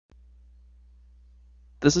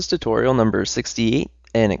This is tutorial number 68,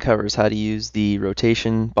 and it covers how to use the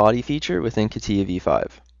rotation body feature within Catia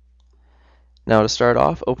V5. Now to start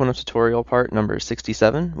off, open up tutorial part number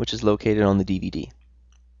 67, which is located on the DVD.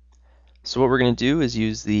 So what we're going to do is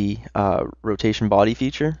use the rotation body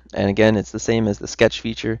feature, and again it's the same as the sketch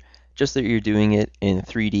feature, just that you're doing it in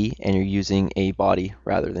 3D and you're using a body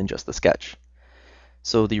rather than just the sketch.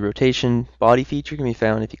 So the rotation body feature can be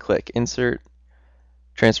found if you click Insert,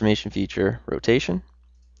 Transformation Feature, Rotation.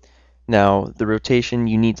 Now, the rotation,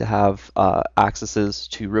 you need to have axes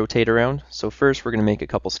to rotate around. So first, we're going to make a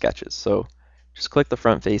couple sketches. So just click the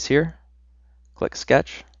front face here, click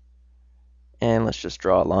Sketch, and let's just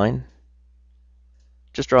draw a line.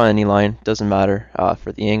 Just draw any line, doesn't matter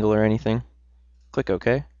for the angle or anything. Click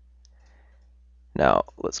OK. Now,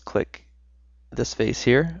 let's click this face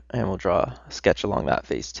here, and we'll draw a sketch along that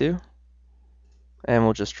face too. And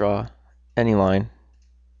we'll just draw any line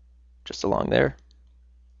just along there.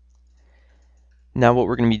 Now what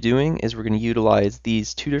we're going to be doing is we're going to utilize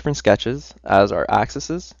these two different sketches as our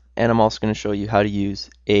axes, and I'm also going to show you how to use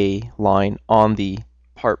a line on the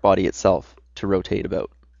part body itself to rotate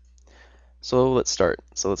about. So let's start.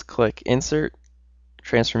 So let's click Insert,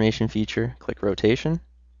 Transformation Feature, click Rotation.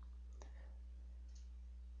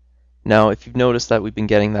 Now if you've noticed that we've been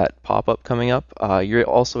getting that pop-up coming up, you're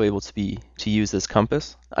also able to use this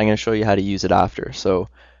compass. I'm going to show you how to use it after. So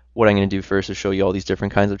what I'm going to do first is show you all these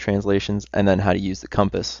different kinds of translations and then how to use the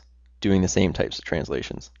compass doing the same types of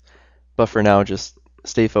translations. But for now, just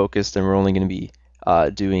stay focused, and we're only going to be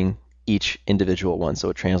doing each individual one, so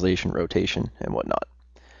a translation, rotation, and whatnot.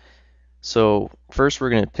 So first we're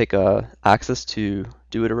going to pick a axis to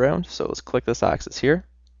do it around. So let's click this axis here.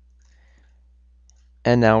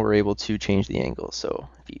 And now we're able to change the angle. So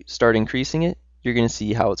if you start increasing it, you're going to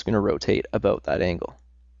see how it's going to rotate about that angle.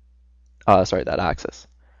 That axis.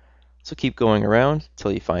 So keep going around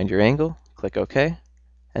until you find your angle, click OK,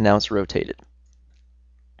 and now it's rotated.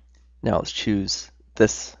 Now let's choose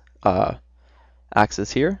this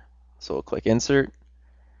axis here. So we'll click Insert,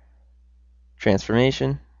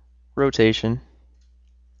 Transformation, Rotation,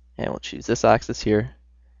 and we'll choose this axis here,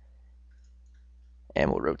 and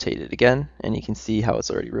we'll rotate it again, and you can see how it's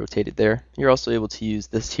already rotated there. You're also able to use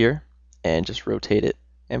this here and just rotate it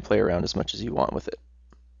and play around as much as you want with it.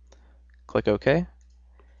 Click OK.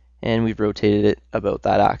 And we've rotated it about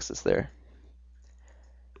that axis there.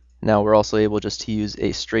 Now we're also able just to use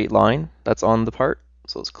a straight line that's on the part.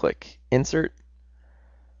 So let's click Insert,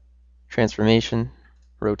 Transformation,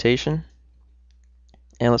 Rotation,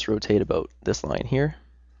 and let's rotate about this line here.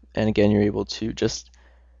 And again, you're able to just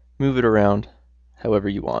move it around however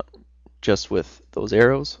you want, just with those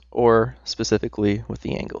arrows or specifically with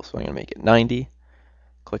the angle. So I'm going to make it 90,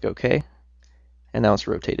 click OK, and now it's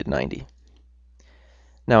rotated 90.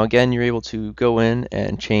 Now again, you're able to go in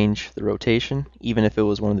and change the rotation, even if it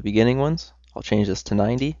was one of the beginning ones. I'll change this to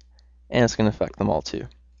 90, and it's going to affect them all too.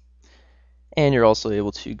 And you're also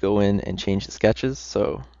able to go in and change the sketches.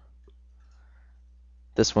 So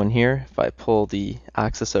this one here, if I pull the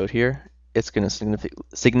axis out here, it's going to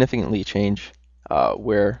significantly change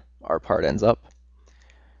where our part ends up.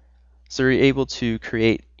 So you're able to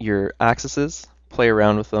create your axes, play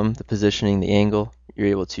around with them, the positioning, the angle. You're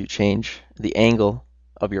able to change the angle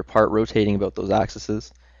of your part rotating about those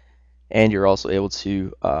axes, and you're also able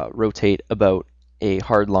to rotate about a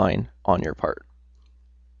hard line on your part.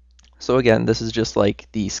 So again, this is just like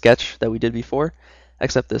the sketch that we did before,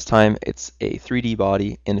 except this time it's a 3D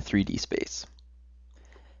body in a 3D space.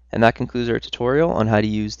 And that concludes our tutorial on how to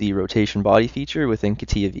use the rotation body feature within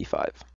Catia V5.